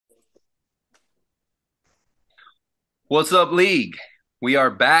What's up, League? We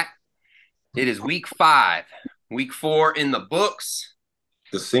are back. It is week 5, week 4 in the books.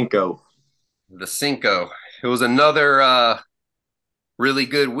 The Cinco. The Cinco. It was another really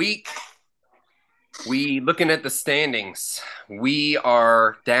good week. We looking at the standings. We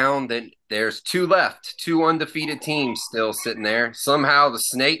are down. There's two left, two undefeated teams still sitting there. Somehow the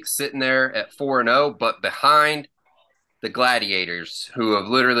Snakes sitting there at 4-0, but behind the Gladiators, who have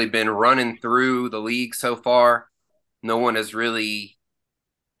literally been running through the league so far. No one has really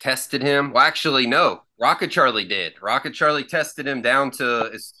tested him. Well, actually, no. Rocket Charlie did. Rocket Charlie tested him down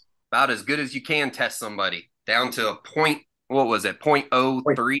to about as good as you can test somebody, down to a point. What was it? Point oh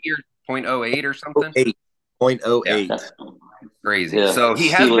Point 0.03 or point oh 0.08 or oh something? 0.08. Point oh Yeah, 0.08. crazy. Yeah, So he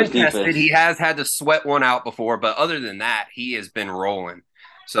has been Steelers tested. He defense. has had to sweat one out before, but other than that, he has been rolling.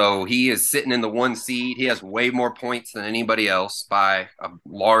 So he is sitting in the 1 seed. He has way more points than anybody else by a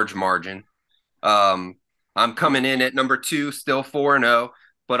large margin. Um, I'm coming in at number 2, still 4-0,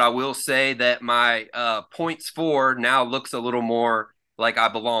 but I will say that my points for now looks a little more like I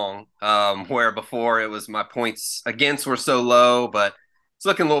belong. Where before it was my points against were so low, but it's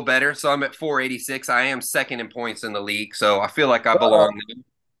looking a little better. So I'm at 486. I am second in points in the league, so I feel like I belong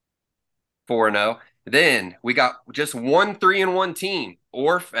 4-0. Then we got just one 3-1 team.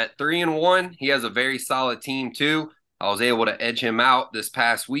 Orf at 3-1. He has a very solid team too. I was able to edge him out this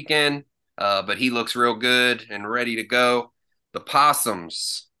past weekend, but he looks real good and ready to go. The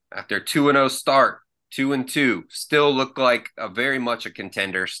Possums, after 2-0 start, 2-2, still look like a very much a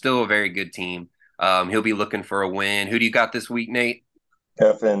contender. Still a very good team. He'll be looking for a win. Who do you got this week, Nate?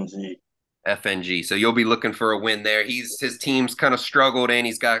 FNG. FNG. So you'll be looking for a win there. His team's kind of struggled and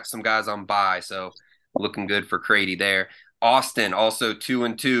he's got some guys on bye, so looking good for Crady there. Austin also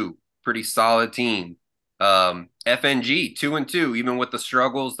 2-2, pretty solid team. FNG 2-2, even with the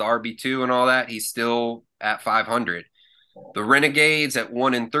struggles, the RB2 and all that, he's still at 500. The Renegades at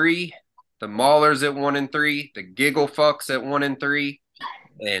 1-3, the Maulers at 1-3, the Giggle Fucks at 1-3,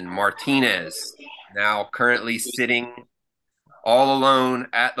 and Martinez now currently sitting all alone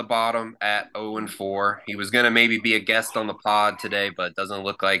at the bottom at 0-4. He was going to maybe be a guest on the pod today, but doesn't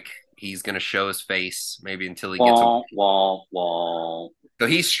look like he's going to show his face maybe until he gets a. Wah, wah, wah. So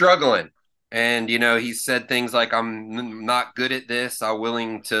he's struggling. And, he's said things like, I'm not good at this. I'm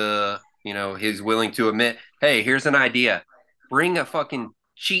willing to, he's willing to admit, hey, here's an idea. Bring a fucking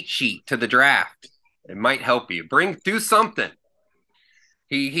cheat sheet to the draft. It might help you. Do something.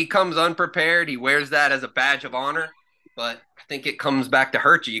 He comes unprepared. He wears that as a badge of honor, but I think it comes back to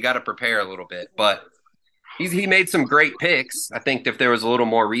hurt you. You got to prepare a little bit. But he made some great picks. I think if there was a little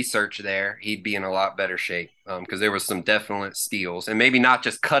more research there, he'd be in a lot better shape because there was some definite steals, and maybe not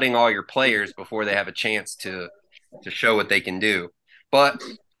just cutting all your players before they have a chance to show what they can do. But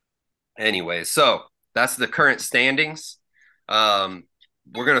anyways, so that's the current standings. Um,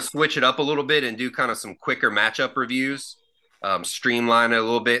 we're gonna switch it up a little bit and do kind of some quicker matchup reviews, streamline it a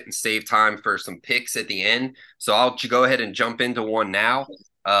little bit, and save time for some picks at the end. So I'll go ahead and jump into one now.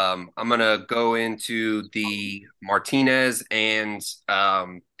 I'm gonna go into the Martinez and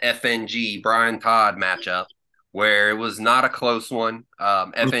FNG Brian Todd matchup, where it was not a close one.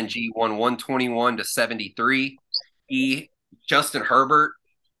 FNG won 121-73. Justin Herbert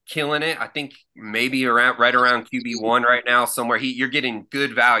killing it. I think maybe right around QB1 right now somewhere. You're getting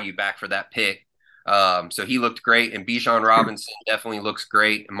good value back for that pick. So he looked great, and Bijan Robinson definitely looks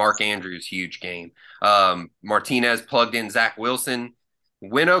great. And Mark Andrews, huge game. Martinez plugged in Zach Wilson,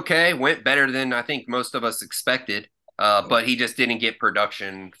 went okay, went better than I think most of us expected. But he just didn't get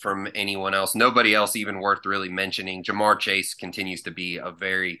production from anyone else. Nobody else even worth really mentioning. Jamar Chase continues to be a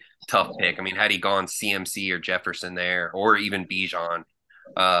very tough pick. I mean, had he gone CMC or Jefferson there, or even Bijan,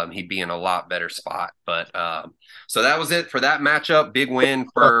 he'd be in a lot better spot. But so that was it for that matchup. Big win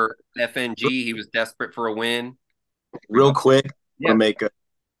for FNG. He was desperate for a win. Real quick, I want Yeah. to make a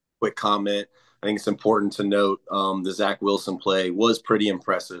quick comment. I think it's important to note the Zach Wilson play was pretty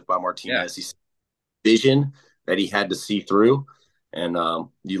impressive by Yeah. Martinez. He's vision that he had to see through, and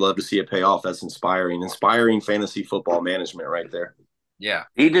you love to see it pay off. That's inspiring fantasy football management right there. Yeah.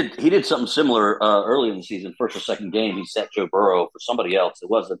 He did something similar early in the season, first or second game. He set Joe Burrow for somebody else. It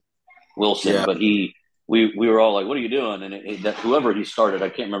wasn't Wilson, Yeah, but we were all like, "What are you doing?" And whoever he started, I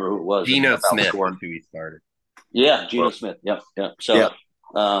can't remember who it was, ended Geno up Smith outscoring. is who he started. Yeah, Geno well, Smith. Yep, yep. yeah,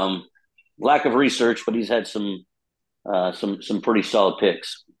 So lack of research, but he's had some pretty solid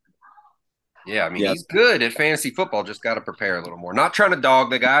picks. Yeah, I mean yeah, he's good at fantasy football. Just got to prepare a little more. Not trying to dog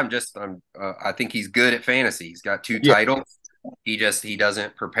the guy. I think he's good at fantasy. He's got 2 titles. He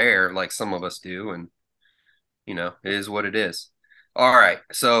doesn't prepare like some of us do, and it is what it is. All right.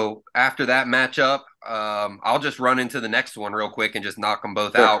 So after that matchup, I'll just run into the next one real quick and just knock them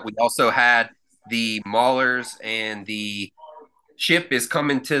both Sure. out. We also had the Maulers and the Chip is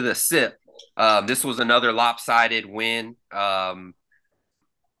coming to the SIP. This was another lopsided win.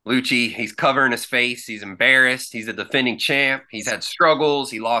 Lucci, he's covering his face. He's embarrassed. He's a defending champ. He's had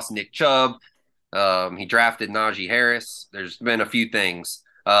struggles. He lost Nick Chubb. He drafted Najee Harris. There's been a few things.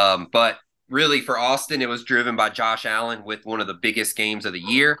 But really for Austin, it was driven by Josh Allen with one of the biggest games of the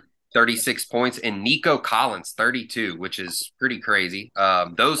year, 36 points, and Nico Collins, 32, which is pretty crazy.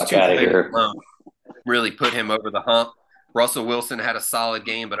 Those Fuck two out of players here. alone really put him over the hump. Russell Wilson had a solid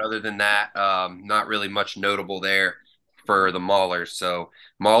game, but other than that, not really much notable there for the Maulers. So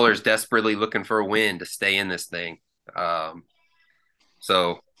Maulers desperately looking for a win to stay in this thing.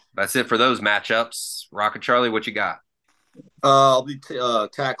 So that's it for those matchups. Rocket Charlie, what you got? I'll be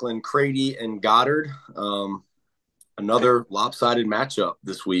tackling Crady and Goddard. Another lopsided matchup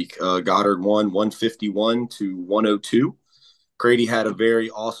this week. Goddard won 151 to 102. Crady had a very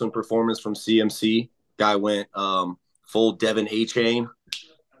awesome performance from CMC. Guy went full Devin A-chain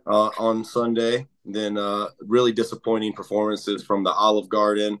on Sunday. Then really disappointing performances from the Olive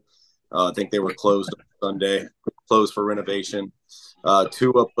Garden. I think they were closed on Sunday, closed for renovation.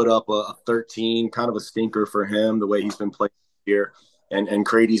 Tua put up a 13, kind of a stinker for him, the way he's been playing here. And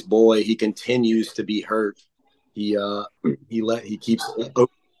Crady's boy, he continues to be hurt. He keeps opening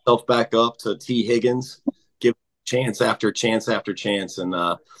himself back up to T. Higgins, give chance after chance after chance, and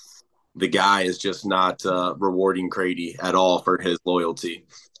the guy is just not rewarding Crady at all for his loyalty.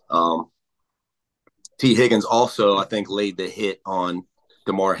 T. Higgins also, I think, laid the hit on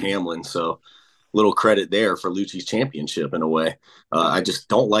DeMar Hamlin, so little credit there for Lucci's championship in a way. I just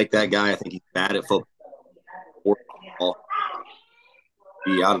don't like that guy. I think he's bad at football.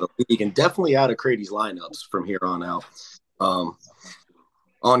 Be out of the league and definitely out of Crady's lineups from here on out.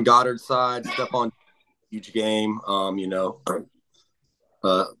 On Goddard's side, Stephon, huge game.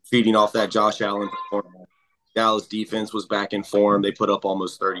 Feeding off that Josh Allen performance. Dallas defense was back in form. They put up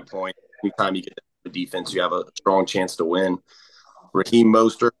almost 30 points. Anytime you get the defense, you have a strong chance to win. Raheem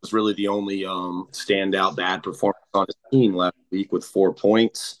Mostert was really the only standout bad performance on his team last week with 4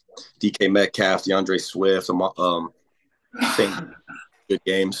 points. DK Metcalf, DeAndre Swift, same good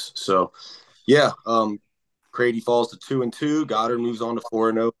games. So, yeah, Crady falls to 2-2. Goddard moves on to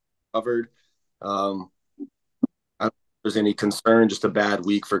 4-0, covered. I don't know if there's any concern. Just a bad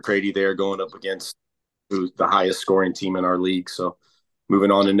week for Crady there, going up against who's the highest scoring team in our league. So,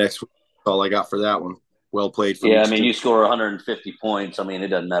 moving on to next week. That's all I got for that one. Well played for Yeah, I mean, you score 150 points. I mean, it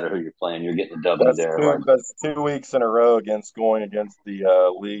doesn't matter who you're playing. You're getting a W there. That's 2 weeks in a row going against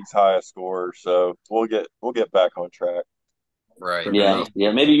the league's highest scorer. So we'll get back on track. Right. Yeah,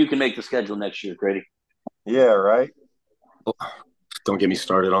 yeah. Maybe you can make the schedule next year, Grady. Yeah, right. Don't get me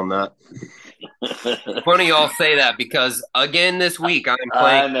started on that. Funny y'all say that because again this week I'm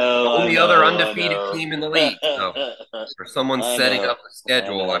playing the only other undefeated team in the league. So for someone setting up a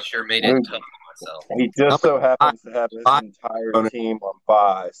schedule, I sure made it tough on myself. He just so happens to have his entire team on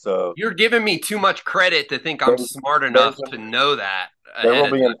bye. So you're giving me too much credit to think I'm smart enough to know that. There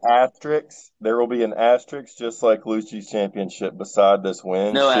will be an asterisk. There will be an asterisk, just like Lucci's championship, beside this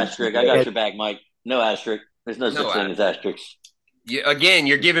win. No asterisk. I got your back, Mike. No asterisk. There's no such thing as asterisk. Again,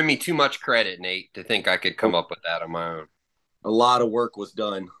 you're giving me too much credit, Nate, to think I could come up with that on my own. A lot of work was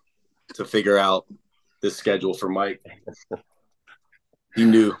done to figure out this schedule for Mike. He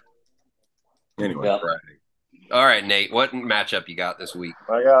knew. Anyway. Yep. Right. All right, Nate, what matchup you got this week?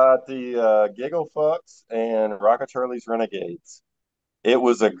 I got the Giggle Fucks and Rocket Charlie's Renegades. It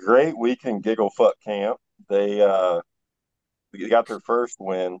was a great week in Giggle Fuck camp. They got their first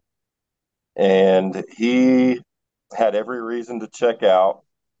win, and he had every reason to check out,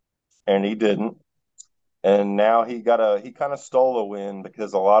 and he didn't. And now he kind of stole a win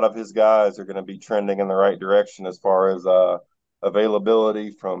because a lot of his guys are going to be trending in the right direction as far as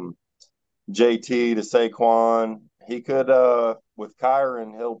availability from JT to Saquon. He could with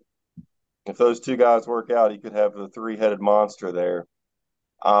Kyron, if those two guys work out, he could have the three-headed monster there.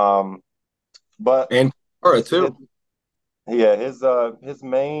 But and Kamara too. His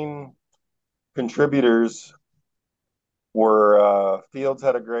main contributors were Fields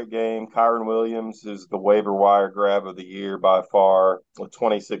had a great game. Kyron Williams is the waiver wire grab of the year by far with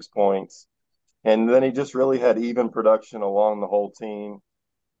 26 points. And then he just really had even production along the whole team.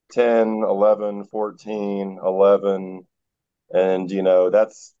 10, 11, 14, 11. And,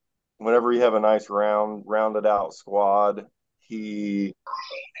 that's whenever you have a nice rounded out squad, he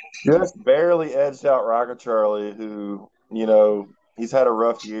just barely edged out Rocket Charlie, who, he's had a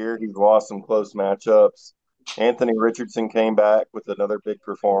rough year. He's lost some close matchups. Anthony Richardson came back with another big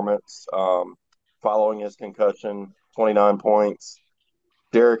performance following his concussion, 29 points.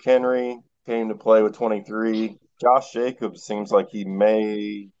 Derrick Henry came to play with 23. Josh Jacobs seems like he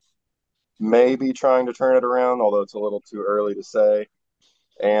may be trying to turn it around, although it's a little too early to say.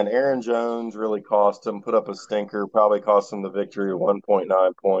 And Aaron Jones really cost him, put up a stinker, probably cost him the victory of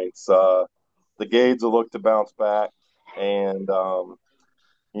 1.9 points. The Gades will look to bounce back. And,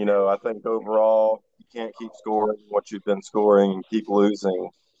 I think overall, you can't keep scoring what you've been scoring and keep losing,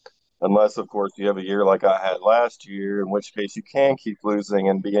 unless, of course, you have a year like I had last year, in which case you can keep losing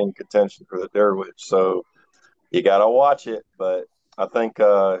and be in contention for the Derwich. So you got to watch it. But I think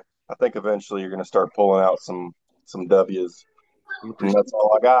eventually you're going to start pulling out some W's. And that's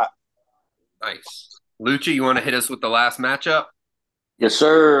all I got. Nice. Lucha, you want to hit us with the last matchup? Yes,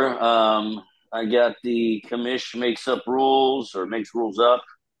 sir. I got the commish makes up rules or makes rules up.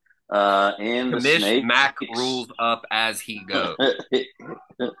 And the Commish snake. Mac rules up as he goes.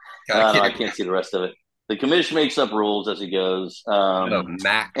 I can't see the rest of it. The commish makes up rules as he goes.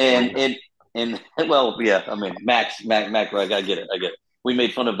 Mac and well, yeah. I mean, Mac. Right, I get it. We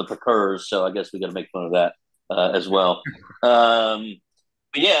made fun of the Pekers, so I guess we got to make fun of that as well. But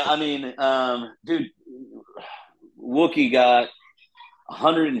yeah, I mean, dude, Wookie got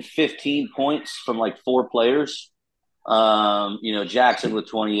 115 points from like 4 players. Jackson with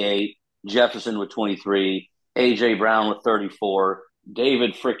 28, Jefferson with 23, AJ Brown with 34,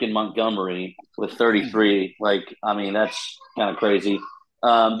 David frickin' Montgomery with 33. Like, I mean, that's kind of crazy.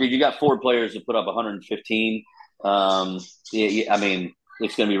 Dude, you got 4 players that put up 115. I mean,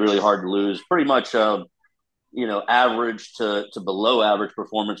 it's going to be really hard to lose. Pretty much, average to below average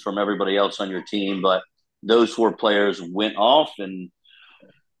performance from everybody else on your team. But those 4 players went off. And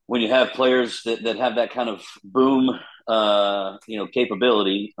when you have players that have that kind of boom,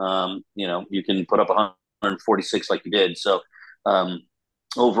 capability, you can put up 146 like you did. So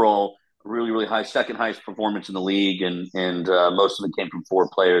overall, really, really high, second highest performance in the league, and most of it came from 4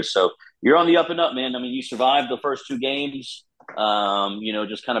 players. So you're on the up and up, man. I mean, you survived the first 2 games,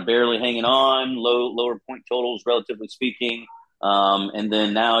 just kind of barely hanging on, lower point totals, relatively speaking. And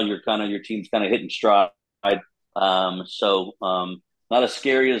then now your team's kind of hitting stride. Not as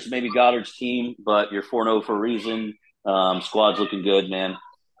scary as maybe Goddard's team, but you're 4-0 for a reason. Squad's looking good, man.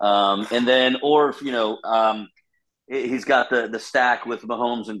 And then Orf, he's got the stack with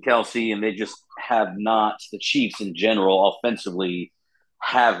Mahomes and Kelsey, and they just have not, the Chiefs in general, offensively,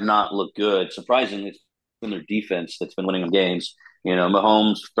 have not looked good. Surprisingly, it's been their defense that's been winning them games.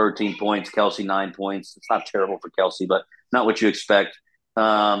 Mahomes, 13 points, Kelsey, 9 points. It's not terrible for Kelsey, but not what you expect.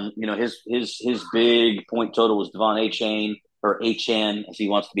 His big point total was Devon Achane, or Achan, as he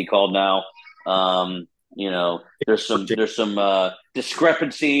wants to be called now. There's some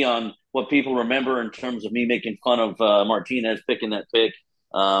discrepancy on what people remember in terms of me making fun of Martinez picking that pick.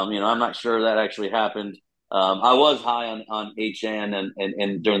 I'm not sure that actually happened. I was high on Achan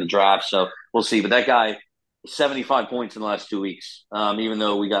and during the draft, so we'll see. But that guy, 75 points in the last 2 weeks. Even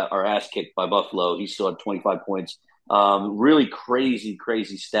though we got our ass kicked by Buffalo, he still had 25 points. Really crazy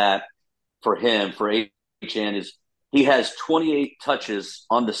stat for him, for Achan, is he has 28 touches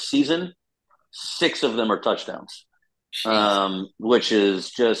on the season. 6 of them are touchdowns, which is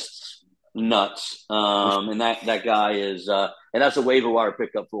just nuts. And that guy is, and that's a waiver wire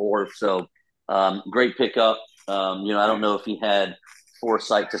pickup for Orf. So great pickup. I don't know if he had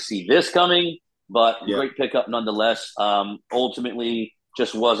foresight to see this coming, but great pickup nonetheless. Ultimately,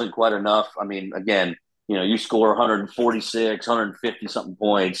 just wasn't quite enough. I mean, again, you score 146, 150 something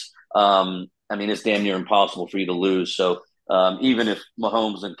points. I mean, it's damn near impossible for you to lose. So even if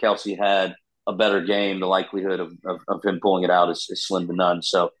Mahomes and Kelsey had a better game, the likelihood of him pulling it out is slim to none.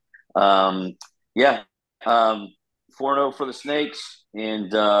 So, 4-0 for the Snakes,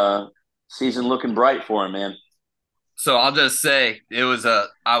 and season looking bright for him, man. So I'll just say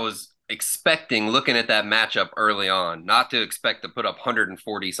I was expecting, looking at that matchup early on, not to expect to put up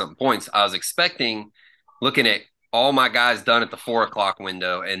 140 something points. I was expecting, looking at all my guys done at the 4:00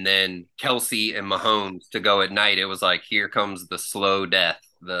 window, and then Kelsey and Mahomes to go at night. It was like, here comes the slow death,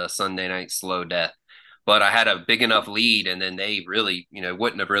 the Sunday night slow death. But I had a big enough lead, and then they really,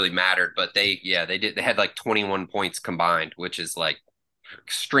 wouldn't have really mattered. But they did. They had like 21 points combined, which is like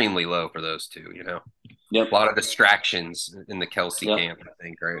extremely low for those two. Yep. A lot of distractions in the Kelsey camp, I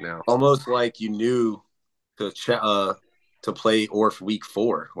think, right now. Almost like you knew to play Orf week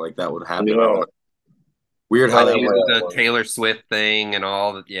 4, like that would happen. Yeah. Weird how that went. The Taylor Swift thing and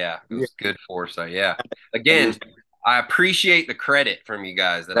all that. Yeah, it was good foresight. Yeah. Again, I appreciate the credit from you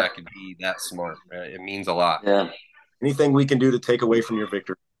guys that I could be that smart. It means a lot. Yeah. Anything we can do to take away from your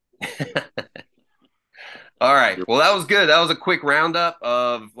victory. All right. Well, that was good. That was a quick roundup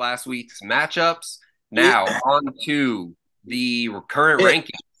of last week's matchups. Now on to the current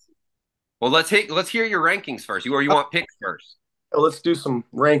rankings. Well, let's hear your rankings first. You want picks first? Let's do some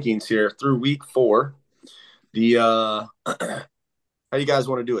rankings here through week 4. The how do you guys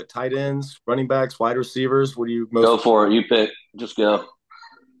want to do it? Tight ends, running backs, wide receivers. What do you most? Go for it. You pick. Just go.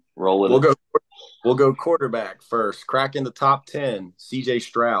 Roll with it. We'll go quarterback first. Cracking the top 10. C.J.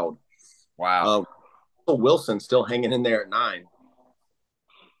 Stroud. Wow. Wilson still hanging in there at 9.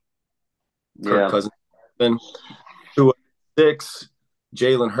 Kirk Cousins 2 6.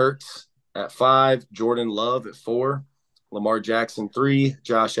 Jalen Hurts at 5. Jordan Love at 4. Lamar Jackson 3.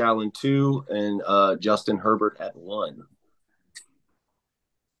 Josh Allen 2. And Justin Herbert at 1.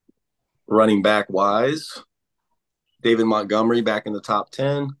 Running back wise, David Montgomery back in the top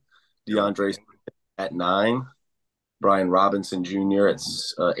 10. DeAndre at 9. Brian Robinson Jr. at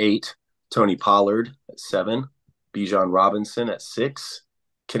 8. Tony Pollard at 7. Bijan Robinson at 6.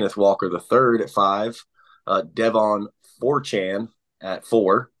 Kenneth Walker III at 5. Devon Forchan at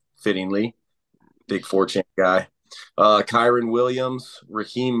 4, fittingly. Big Forchan guy. Kyron Williams,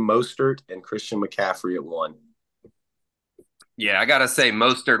 Raheem Mostert, and Christian McCaffrey at 1. Yeah, I got to say,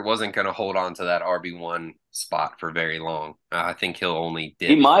 Mostert wasn't going to hold on to that RB1 spot for very long. I think he'll only dip.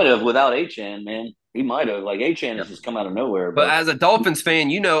 He might have without Achane, man. He might have. Like, Achane has just come out of nowhere. But as a Dolphins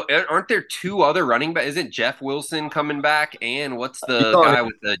fan, aren't there 2 other running backs? Isn't Jeff Wilson coming back? And what's the guy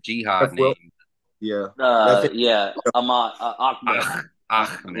with the jihad name? Yeah. Ahmad.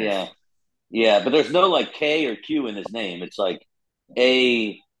 Ahmed. Yeah, but there's no, like, K or Q in his name. It's like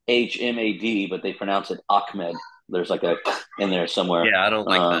AHMAD, but they pronounce it Ahmed. There's like a in there somewhere. Yeah, I don't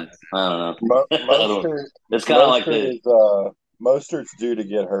like that. I don't know. It's kind of like Mostert's due to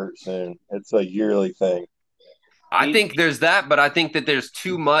get hurt soon. It's a yearly thing. I think there's that, but I think that there's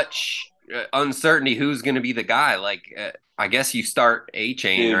too much uncertainty who's going to be the guy. Like, I guess you start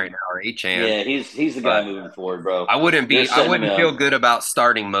Achane right now, or Achane. Yeah, he's the guy moving forward, bro. I wouldn't feel good about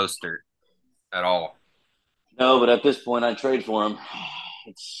starting Mostert at all. No, but at this point, I'd trade for him.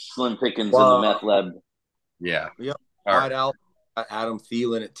 It's slim pickings in the meth lab. Yeah. Yep. Right out. Adam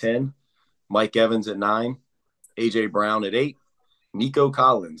Thielen at 10. Mike Evans at 9. A.J. Brown at 8. Nico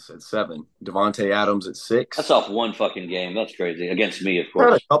Collins at 7. Devontae Adams at 6. That's off one fucking game. That's crazy. Against me, of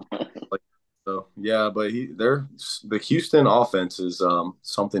course. So, yeah, but the Houston offense is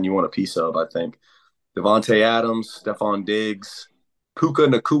something you want a piece of, I think. Devontae Adams, Stephon Diggs, Puka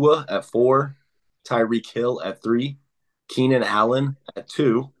Nacua at 4. Tyreek Hill at 3. Keenan Allen at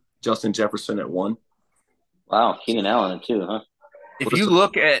 2. Justin Jefferson at 1. Wow, Keenan Allen at 2, huh? If you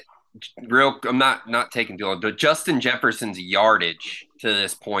look at I'm not taking too long, but Justin Jefferson's yardage to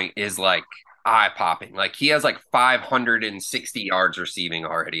this point is like eye popping. Like he has like 560 yards receiving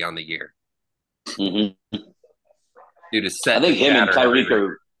already on the year. Mm-hmm. Dude is set. I think him and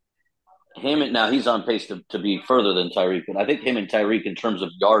Tyreek now he's on pace to be further than Tyreek, and I think him and Tyreek in terms of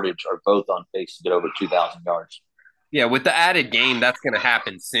yardage are both on pace to get over 2,000 yards. Yeah, with the added game, that's going to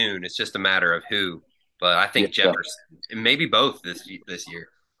happen soon. It's just a matter of who. But I think Jefferson, and maybe both this year.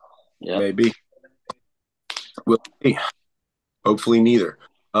 Yeah, maybe. We'll see. Hopefully, neither.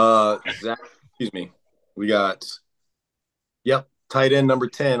 Zach, excuse me. We got, tight end number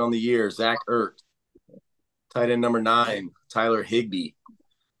 10 on the year, Zach Ertz. Tight end number 9, Tyler Higbee.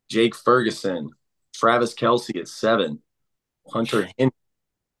 Jake Ferguson. Travis Kelce at 7. Hunter Henry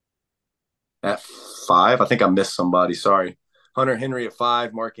at 5. I think I missed somebody. Sorry. Hunter Henry at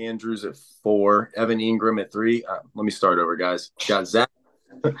 5, Mark Andrews at 4, Evan Ingram at 3. Let me start over, guys. Got Zach,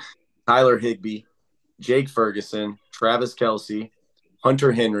 Tyler Higbee, Jake Ferguson, Travis Kelce,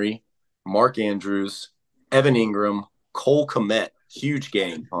 Hunter Henry, Mark Andrews, Evan Ingram, Cole Kmet. Huge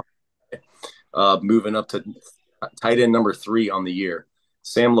game. Moving up to tight end number 3 on the year.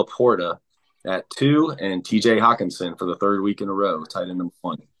 Sam Laporta at 2, and TJ Hawkinson for the 3rd week in a row, tight end number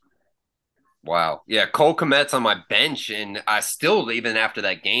 1. Wow. Yeah, Cole Kmet's on my bench, and I still, even after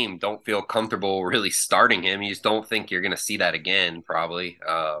that game, don't feel comfortable really starting him. You just don't think you're going to see that again, probably.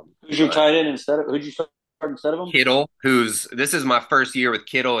 Who'd you start instead of him? Kittle, this is my first year with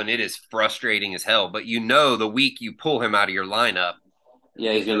Kittle, and it is frustrating as hell. But the week you pull him out of your lineup.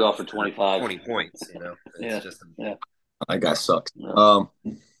 Yeah, he's going to go off for 25. 20 points, That guy sucks. Yeah. All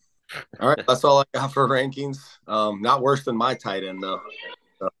right, that's all I got for rankings. Not worse than my tight end, though.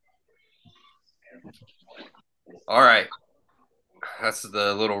 All right. That's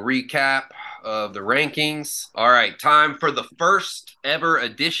the little recap of the rankings. All right. Time for the first ever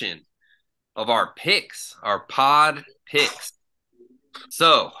edition of our picks, our pod picks.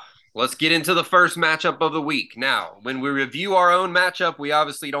 So let's get into the first matchup of the week. Now, when we review our own matchup, we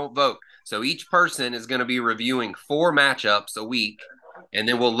obviously don't vote. So each person is going to be reviewing 4 matchups a week, and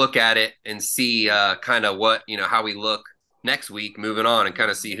then we'll look at it and see kind of what, how we look next week moving on, and kind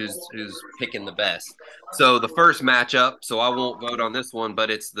of see who's picking the best. So the first matchup, so I won't vote on this one,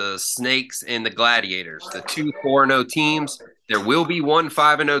 but it's the Snakes and the Gladiators, the 2 4-0 teams. There will be one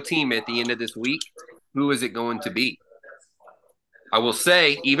 5-0 team at the end of this week. Who is it going to be? I will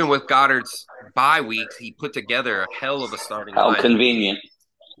say, even with Goddard's bye weeks, he put together a hell of a starting line. How convenient.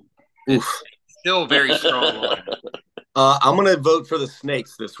 It's still a very strong line. I'm going to vote for the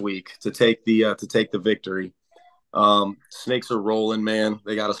Snakes this week to take the victory. Snakes are rolling, man.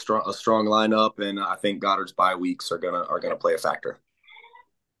 They got a strong lineup, and I think Goddard's bye weeks are gonna play a factor.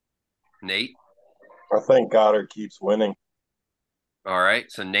 Nate? I think Goddard keeps winning. All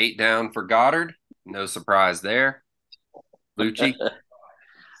right, so Nate down for Goddard. No surprise there. Lucci?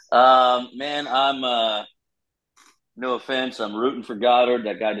 Man, I'm no offense, I'm rooting for Goddard.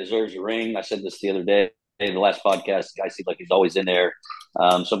 That guy deserves a ring. I said this the other day in the last podcast. The guy seems like he's always in there.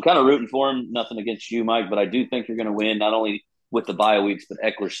 So I'm kind of rooting for him. Nothing against you, Mike, but I do think you're going to win, not only with the bye weeks, but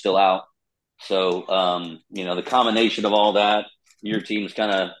Eckler's still out. So, the combination of all that, your team's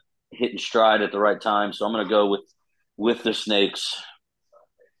kind of hitting stride at the right time. So I'm going to go with the Snakes.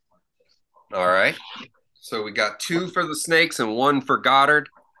 All right. So we got 2 for the Snakes and 1 for Goddard.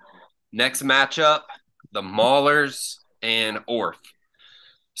 Next matchup, the Maulers and Orth.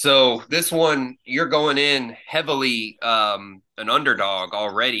 So this one, you're going in heavily an underdog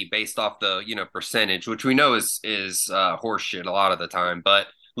already based off the percentage, which we know is horseshit a lot of the time. But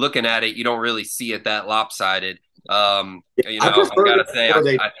looking at it, you don't really see it that lopsided. I gotta say, I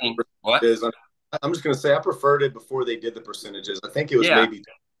think what I'm just gonna say I preferred it before they did the percentages. I think it was maybe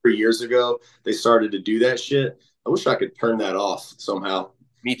 3 years ago they started to do that shit. I wish I could turn that off somehow.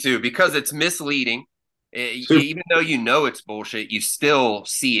 Me too, because it's misleading. Even though it's bullshit, you still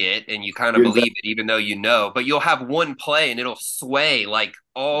see it and you kind of believe it, even though but you'll have one play and it'll sway like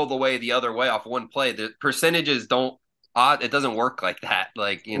all the way the other way off one play. The percentages it doesn't work like that.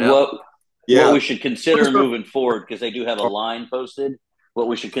 Like, What we should consider moving forward, because they do have a line posted, what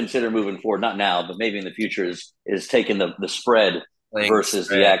we should consider moving forward, not now, but maybe in the future, is taking the spread versus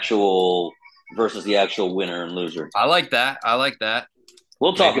the actual winner and loser. I like that.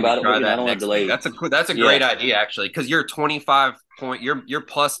 We'll talk about it. I don't want to delay. That's a great idea, actually, because you're 25 point. You're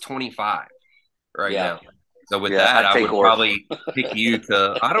plus 25 right now. So with that, I would probably pick you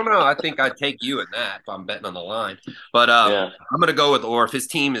to. I don't know. I think I'd take you in that if I'm betting on the line. But I'm going to go with Orth. His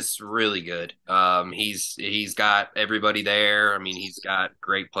team is really good. He's got everybody there. I mean, he's got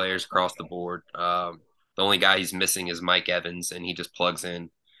great players across the board. The only guy he's missing is Mike Evans, and he just plugs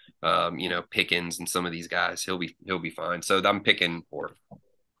in. Pickens and some of these guys, he'll be fine. So I'm picking Orth.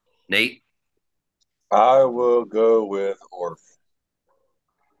 Nate? I will go with Orth.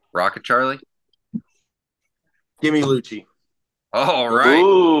 Rocket Charlie? Give me Lucci. All right.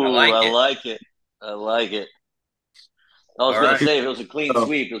 Ooh, I like it. I was going to say, if it was a clean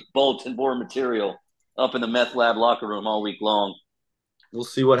sweep, it was bulletin board material up in the meth lab locker room all week long. We'll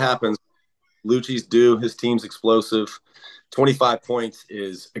see what happens. Lucci's due. His team's explosive. 25 points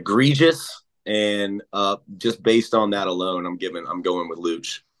is egregious, and just based on that alone, I'm going with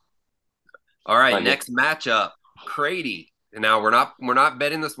Luch. All right, next matchup, Crady. Now we're not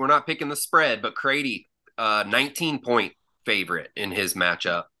betting this. We're not picking the spread, but Crady, 19-point favorite in his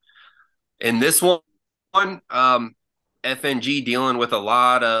matchup. In this one, FNG dealing with a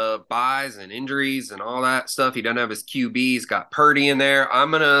lot of buys and injuries and all that stuff. He doesn't have his QB. He's got Purdy in there.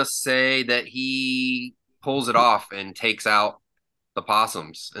 I'm gonna say that he pulls it off and takes out the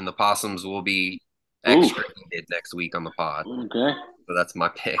Possums, and the Possums will be extra heated next week on the pod. Okay. So that's my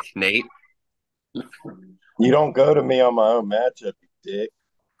pick. Nate? You don't go to me on my own matchup, you dick.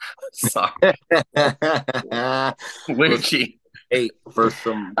 Sorry. Lucci. 8 for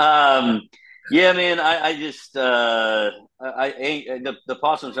some. Yeah, man. I just the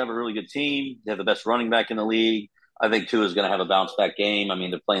Possums have a really good team. They have the best running back in the league. I think Tua is going to have a bounce back game. I mean,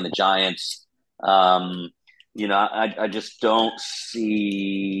 they're playing the Giants. I just don't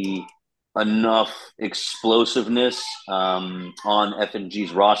see enough explosiveness on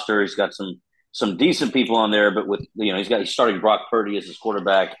FNG's roster. He's got some decent people on there, but with he's starting Brock Purdy as his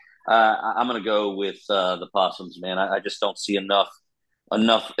quarterback. I'm going to go with the Possums, man. I just don't see enough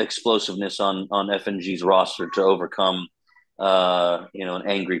explosiveness on FNG's roster to overcome an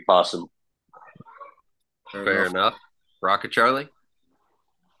angry Possum. Fair enough. Rocket Charlie?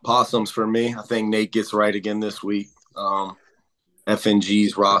 Possums for me. I think Nate gets right again this week.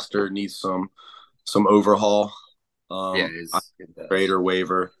 FNG's roster needs some overhaul. Trade or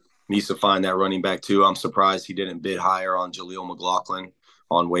waiver. Needs to find that running back too. I'm surprised he didn't bid higher on Jaleel McLaughlin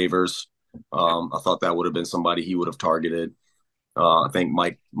on waivers. I thought that would have been somebody he would have targeted. I think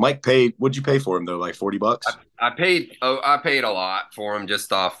Mike paid. What'd you pay for him though? Like $40? I paid a lot for him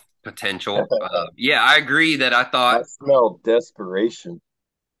just off potential. Yeah, I agree that I I thought smell desperation.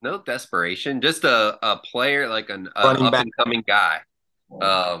 no desperation, just a player like a Running up back. and coming guy.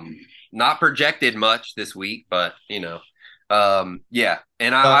 Um, Not projected much this week, but yeah.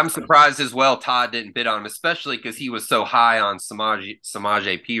 And I'm surprised as well. Todd didn't bid on him, especially because he was so high on Samaje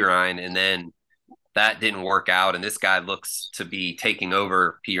Perine, and then that didn't work out. And this guy looks to be taking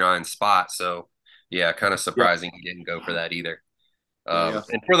over Perine's spot. So yeah, kind of Yeah, surprising he didn't go for that either. yeah.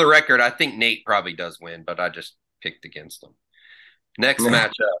 And for the record, I think Nate probably does win, but I just picked against him. Next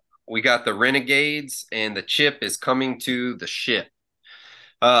matchup, we got the Renegades, and the chip is coming to the ship.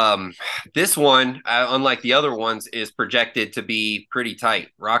 Um, this one, unlike the other ones, is projected to be pretty tight.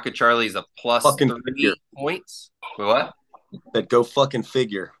 Rocket Charlie's a plus Fucking figure. 3 points. What? That go fucking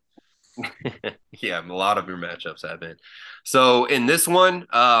figure. Yeah, a lot of your matchups have been. So in this one,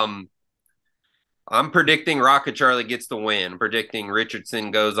 I'm predicting Rocket Charlie gets the win. I'm predicting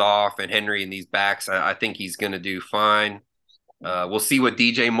Richardson goes off and Henry in these backs. I think he's going to do fine. We'll see what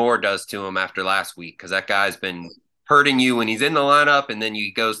DJ Moore does to him after last week because that guy's been hurting you when he's in the lineup and then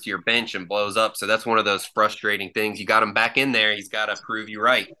he goes to your bench and blows up. So that's one of those frustrating things. You got him back in there. He's got to prove you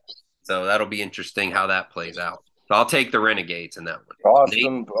right. So that'll be interesting how that plays out. So I'll take the Renegades in that one.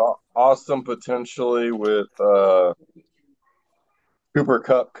 Nate? Awesome potentially with Cooper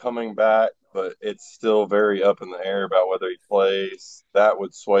Cup coming back, but it's still very up in the air about whether he plays. That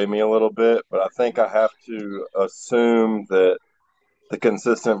would sway me a little bit, but I think I have to assume that the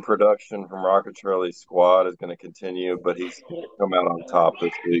consistent production from Rocket Charlie's squad is going to continue, but he's going to come out on top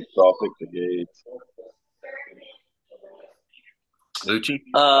this week. So I'll pick the Gades. Lucci?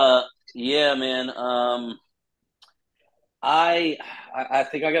 Yeah, man. I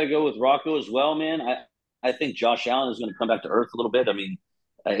think I got to go with Rocco as well, man. I think Josh Allen is going to come back to earth a little bit. I mean,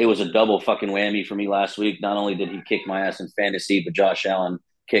 it was a double fucking whammy for me last week. Not only did he kick my ass in fantasy, but Josh Allen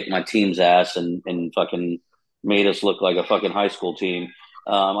kicked my team's ass and fucking made us look like a fucking high school team.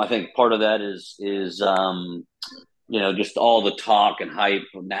 I think part of that is just all the talk and hype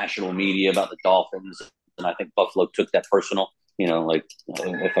from national media about the Dolphins, and I think Buffalo took that personal. Like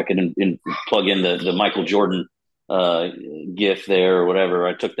if I could plug in the Michael Jordan uh, gif there or whatever.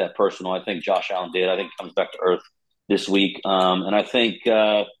 I took that personal. I think Josh Allen did. I think he comes back to earth this week, and I think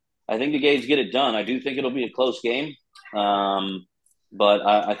the Gades get it done. I do think it'll be a close game, but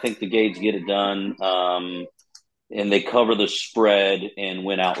I think the Gades get it done, and they cover the spread and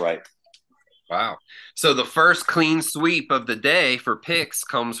win outright. Wow. So the first clean sweep of the day for picks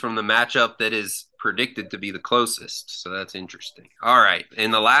comes from the matchup that is predicted to be the closest. So that's interesting. All right.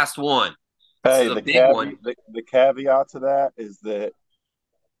 And the last one. This Hey, is a big one. the caveat to that is that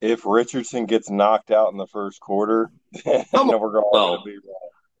if Richardson gets knocked out in the first quarter, then we're going to be wrong.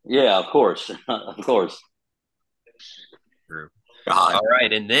 Yeah, of course. Of course. True. All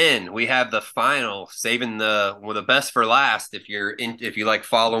right, and then we have the final, saving the best for last. If you like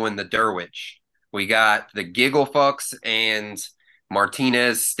following the Derwich, we got the Giggle Fucks and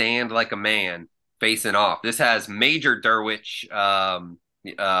Martinez stand like a man facing off. This has major Derwich.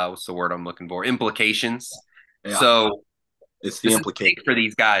 What's the word I'm looking for? Implications. Yeah. So it's the implication for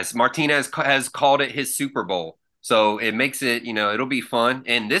these guys. Martinez has called it his Super Bowl, so it makes it it'll be fun.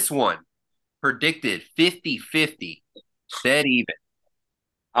 And this one predicted 50-50. Dead even.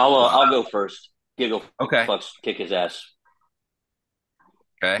 I'll go first. Giggle Okay. Fucks kick his ass.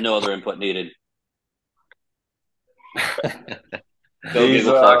 Okay. No other input needed. Go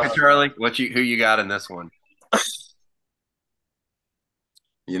Giggle Fuck. Charlie, who you got in this one?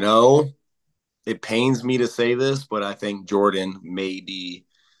 It pains me to say this, but I think Jordan may be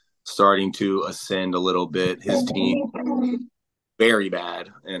starting to ascend a little bit. His team very bad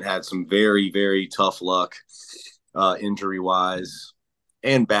and had some very, very tough luck injury wise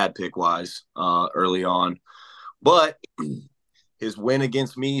and bad pick wise early on. But his win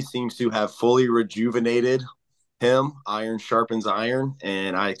against me seems to have fully rejuvenated him. Iron sharpens iron,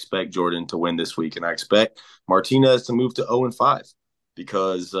 and I expect Jordan to win this week. And I expect Martinez to move to 0-5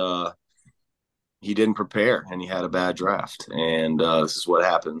 because he didn't prepare and he had a bad draft. And this is what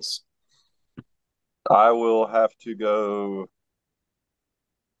happens. I will have to go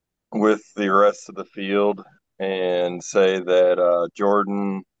with the rest of the field and say that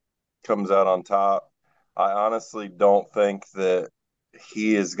Jordan comes out on top. I honestly don't think that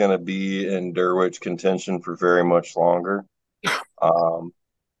he is going to be in Derwich contention for very much longer.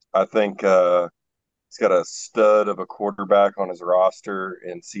 I think he's got a stud of a quarterback on his roster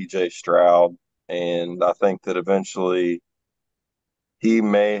in CJ Stroud. And I think that eventually he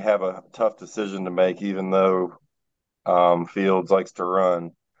may have a tough decision to make, even though Fields likes to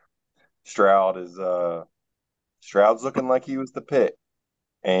run. Stroud's looking like he was the pick,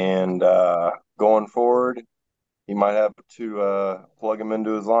 and going forward, he might have to plug him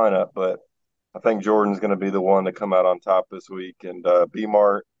into his lineup. But I think Jordan's going to be the one to come out on top this week, and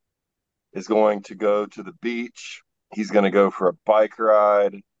B-Mart is going to go to the beach. He's going to go for a bike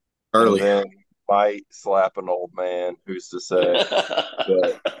ride Early. and then might slap an old man. Who's to say?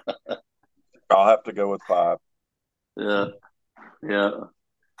 But I'll have to go with 5. Yeah. Yeah.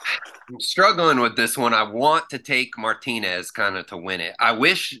 I'm struggling with this one. I want to take Martinez kind of to win it. I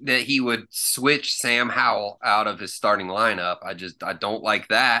wish that he would switch Sam Howell out of his starting lineup. I don't like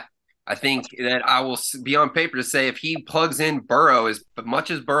that. I think that I will be on paper to say if he plugs in Burrow, as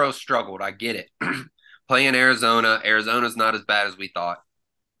much as Burrow struggled, I get it. Playing Arizona's not as bad as we thought.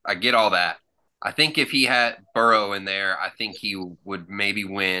 I get all that. I think if he had Burrow in there, I think he would maybe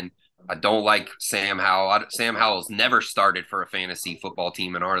win. I don't like Sam Howell. Sam Howell's never started for a fantasy football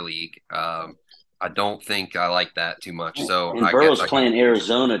team in our league. I don't think I like that too much. So and I Burrow's guess playing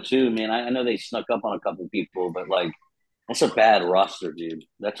Arizona too, man. I know they snuck up on a couple people, but like that's a bad roster, dude.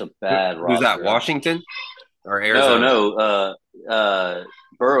 That's a bad roster. Who's that? Washington or Arizona? No.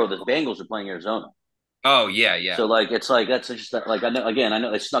 Burrow. The Bengals are playing Arizona. Oh yeah. So like it's like that's just like I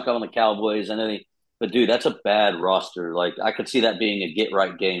know they snuck up on the Cowboys. But dude, that's a bad roster. Like I could see that being a get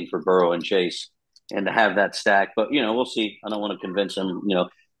right game for Burrow and Chase, and to have that stack. But we'll see. I don't want to convince him.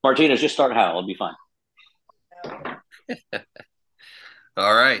 Martinez, just start Howell. It'll be fine.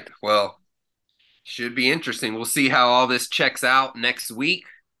 All right. Well, should be interesting. We'll see how all this checks out next week.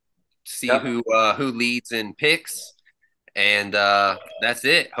 See who leads in picks. And that's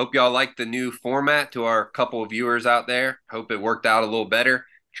it. Hope y'all like the new format. To our couple of viewers out there, hope it worked out a little better.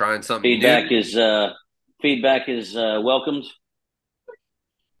 Trying something new. Feedback is welcomed.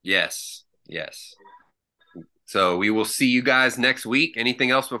 Yes. So we will see you guys next week. Anything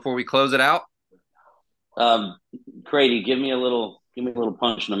else before we close it out? Crady, give me a little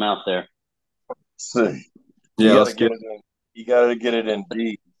punch in the mouth there. See, Yeah, let's get it in. You got to get it in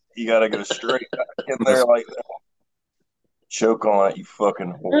deep. You got to go straight back in there like that. Choke on it, you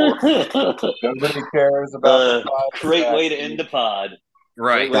fucking whore. Nobody cares about great way to end the pod.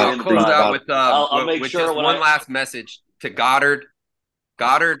 Right. I'll close out with I'll make sure just one last message to Goddard.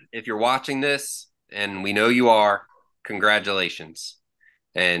 Goddard, if you're watching this, and we know you are, congratulations.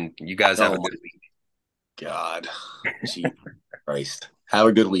 And you guys have a good week. God. Jesus Christ. Have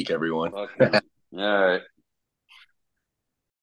a good week, everyone. All right.